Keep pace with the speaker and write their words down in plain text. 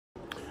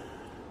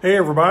Hey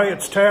everybody,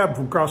 it's Tab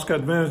from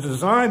Crosscut Vintage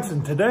Designs,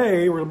 and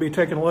today we're going to be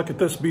taking a look at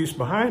this beast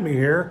behind me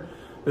here.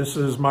 This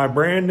is my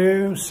brand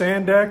new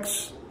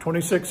SandX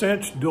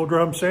 26-inch dual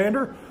drum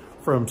sander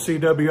from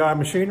CWI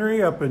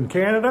machinery up in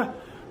Canada.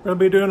 We're going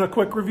to be doing a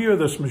quick review of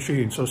this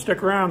machine, so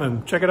stick around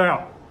and check it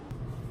out.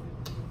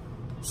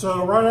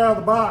 So right out of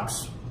the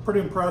box,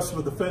 pretty impressed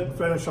with the fit and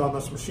finish on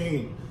this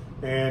machine.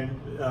 And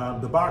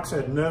the box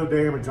had no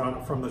damage on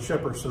it from the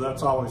shipper, so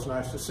that's always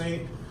nice to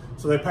see.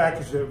 So they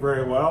packaged it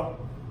very well.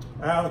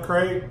 Out of the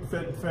crate,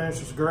 fit and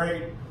finish is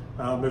great.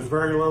 There's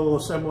very little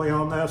assembly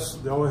on this.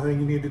 The only thing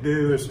you need to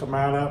do is to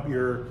mount up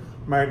your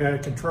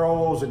magnetic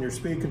controls and your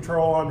speed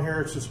control on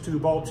here. It's just 2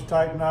 bolts you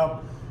tighten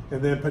up,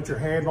 and then put your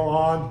handle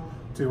on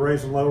to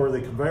raise and lower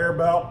the conveyor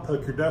belt,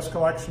 hook your dust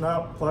collection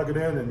up, plug it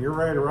in, and you're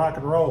ready to rock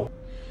and roll.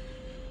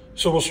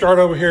 So we'll start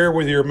over here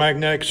with your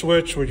magnetic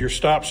switch with your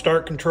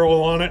stop-start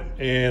control on it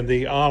and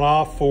the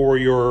on-off for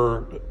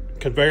your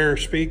conveyor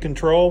speed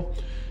control.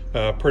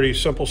 Pretty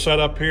simple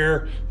setup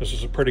here. This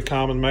is a pretty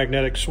common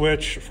magnetic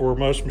switch for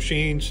most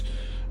machines.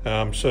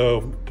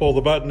 So pull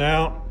the button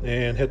out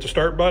and hit the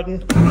start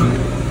button.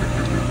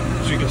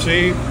 As you can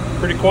see,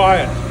 pretty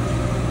quiet.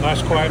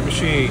 Nice quiet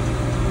machine.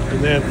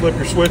 And then flip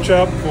your switch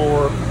up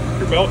for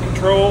your belt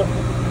control,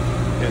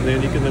 and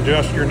then you can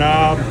adjust your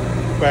knob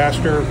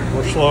faster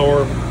or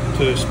slower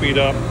to speed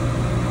up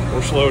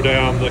or slow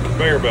down the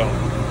conveyor belt.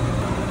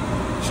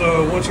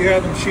 So once you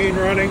have the machine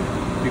running,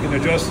 you can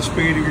adjust the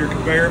speed of your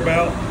conveyor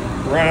belt.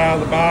 Right out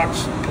of the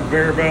box,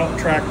 conveyor belt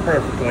tracked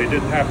perfectly.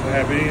 Didn't have to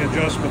have any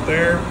adjustment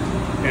there,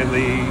 and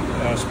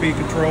the speed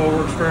control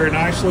works very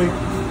nicely,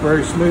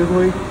 very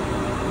smoothly. You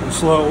can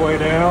slow it way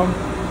down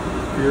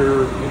if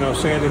you're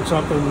sanding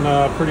something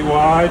pretty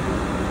wide,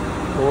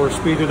 or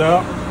speed it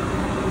up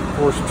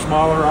for some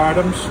smaller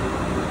items.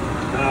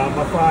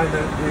 I find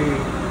that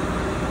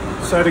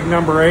the setting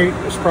number 8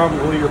 is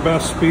probably your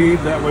best speed.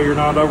 That way you're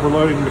not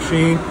overloading the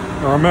machine.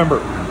 Now remember,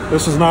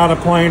 this is not a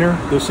planer,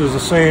 this is a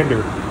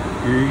sander.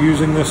 You're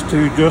using this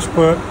to just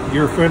put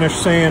your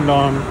finished sand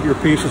on your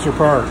pieces or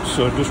parts.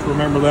 So just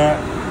remember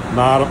that,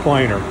 not a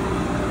planer.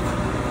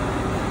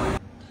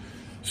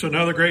 So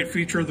another great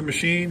feature of the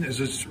machine is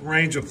its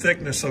range of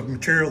thickness of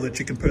material that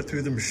you can put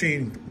through the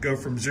machine. Go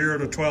from 0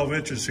 to 12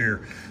 inches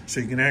here. So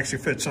you can actually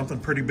fit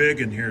something pretty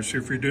big in here. So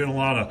if you're doing a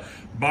lot of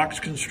box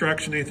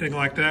construction, anything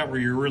like that,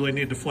 where you really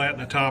need to flatten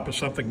the top of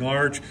something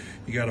large,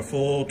 you got a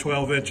full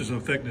 12 inches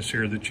of thickness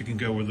here that you can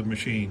go with the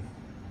machine.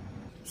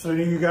 So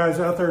you guys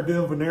out there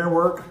doing veneer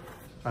work,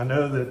 I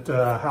know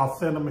that how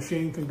thin a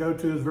machine can go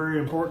to is very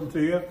important to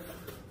you.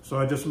 So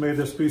I just made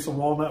this piece of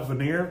walnut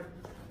veneer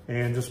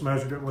and just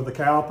measured it with the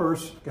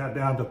calipers, got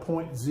down to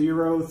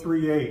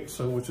 0.038,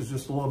 so which is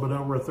just a little bit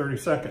over a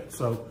 32nd.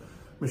 So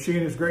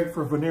machine is great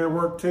for veneer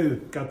work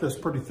too. Got this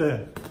pretty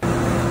thin.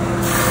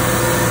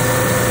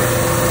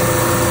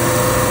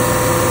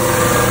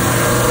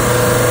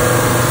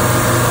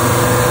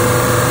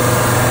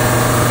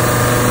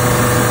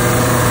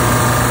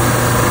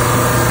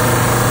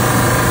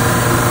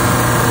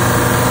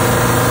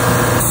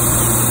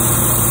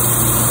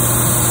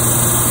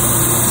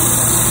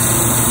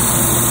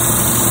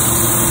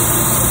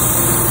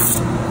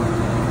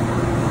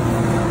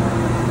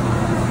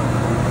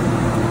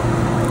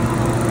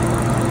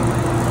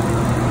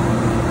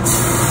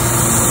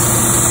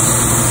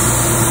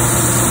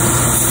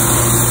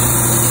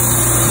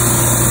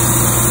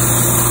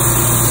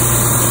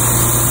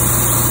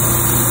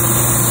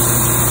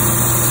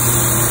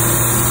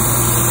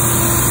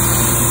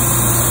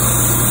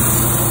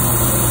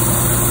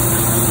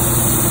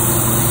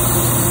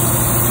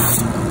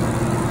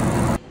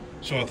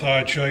 So I thought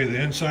I'd show you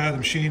the inside of the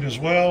machine as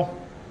well,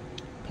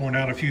 point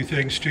out a few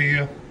things to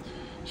you.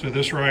 So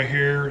this right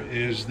here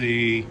is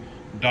the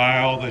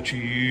dial that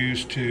you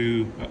use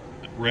to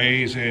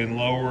raise and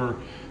lower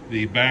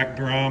the back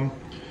drum.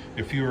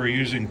 If you are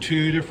using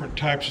 2 different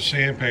types of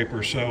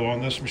sandpaper, so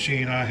on this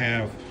machine I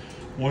have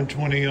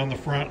 120 on the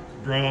front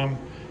drum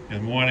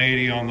and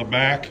 180 on the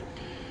back.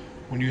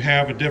 When you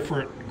have a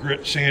different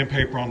grit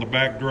sandpaper on the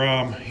back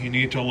drum, you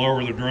need to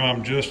lower the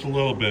drum just a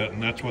little bit,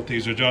 and that's what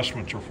these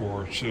adjustments are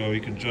for. So you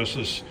can adjust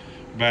this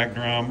back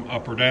drum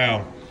up or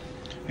down.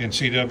 And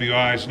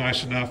CWI is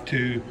nice enough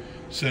to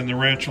send the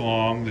wrench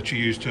along that you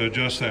use to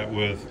adjust that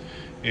with.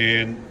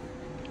 And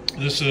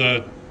this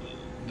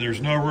there's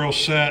no real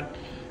set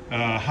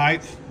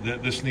height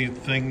that this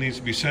thing needs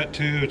to be set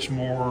to. It's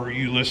more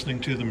you listening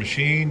to the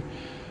machine.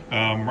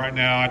 Right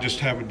now I just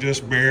have it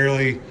just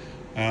barely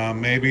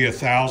maybe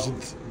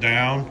 1/1000th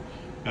down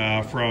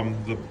from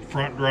the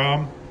front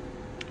drum.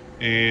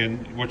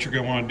 And what you're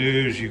going to want to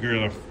do is you're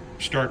going to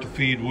start to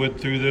feed wood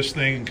through this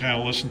thing and kind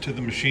of listen to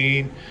the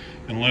machine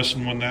and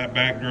listen when that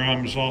back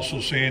drum is also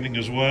sanding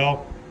as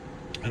well.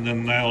 And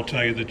then that'll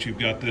tell you that you've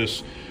got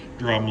this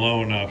drum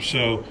low enough.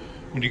 So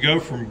when you go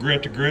from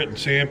grit to grit and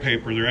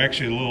sandpaper, they're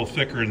actually a little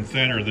thicker and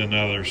thinner than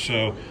others.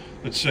 So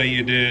let's say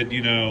you did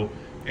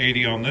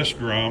 80 on this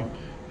drum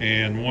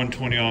and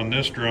 120 on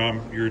this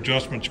drum, your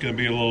adjustment's going to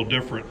be a little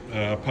different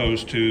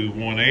opposed to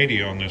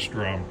 180 on this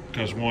drum,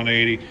 because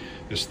 180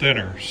 is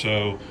thinner.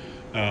 So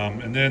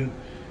And then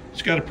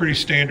it's got a pretty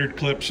standard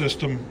clip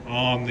system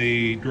on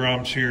the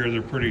drums here.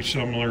 They're pretty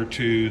similar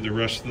to the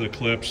rest of the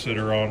clips that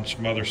are on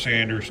some other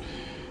sanders.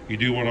 You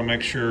do want to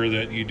make sure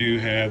that you do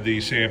have the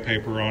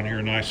sandpaper on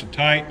here nice and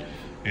tight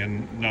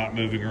and not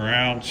moving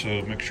around,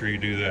 so make sure you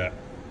do that.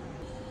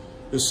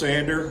 This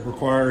sander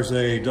requires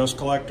a dust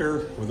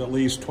collector with at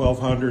least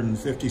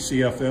 1250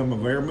 CFM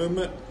of air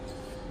movement.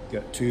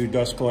 Got 2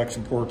 dust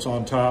collection ports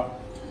on top.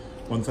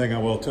 One thing I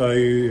will tell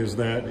you is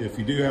that if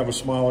you do have a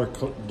smaller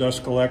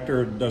dust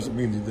collector, it doesn't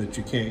mean that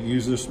you can't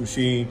use this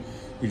machine.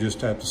 You just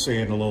have to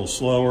sand a little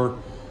slower.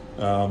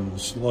 The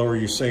slower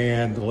you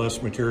sand, the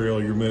less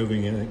material you're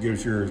moving, and it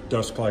gives your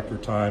dust collector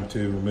time to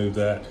remove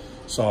that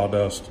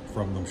sawdust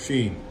from the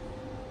machine.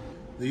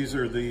 These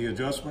are the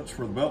adjustments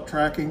for the belt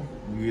tracking.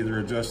 You either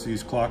adjust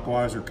these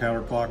clockwise or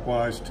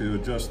counterclockwise to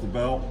adjust the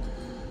belt.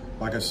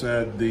 Like I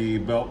said, the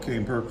belt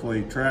came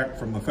perfectly tracked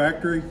from the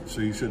factory,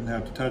 so you shouldn't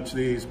have to touch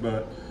these,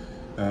 but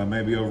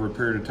maybe over a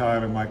period of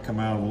time it might come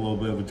out with a little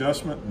bit of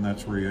adjustment, and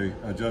that's where you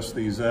adjust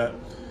these at.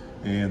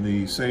 And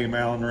the same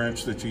Allen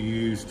wrench that you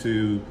use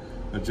to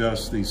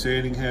adjust the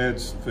sanding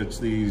heads fits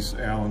these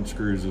Allen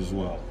screws as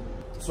well.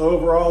 So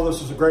overall,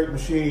 this is a great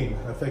machine.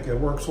 I think it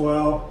works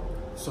well.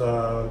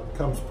 It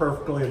comes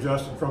perfectly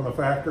adjusted from the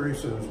factory,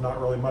 so there's not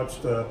really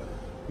much to,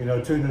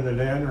 tuning it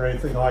in or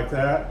anything like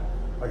that.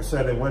 Like I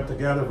said, it went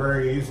together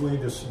very easily.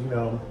 Just,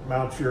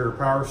 mount your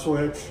power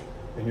switch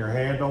and your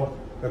handle,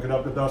 hook it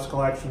up to dust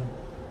collection,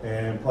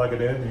 and plug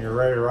it in, and you're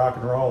ready to rock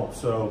and roll.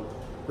 So,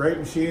 great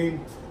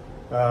machine.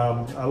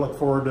 I look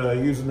forward to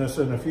using this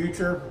in the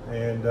future,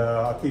 and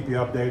I'll keep you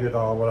updated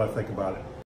on what I think about it.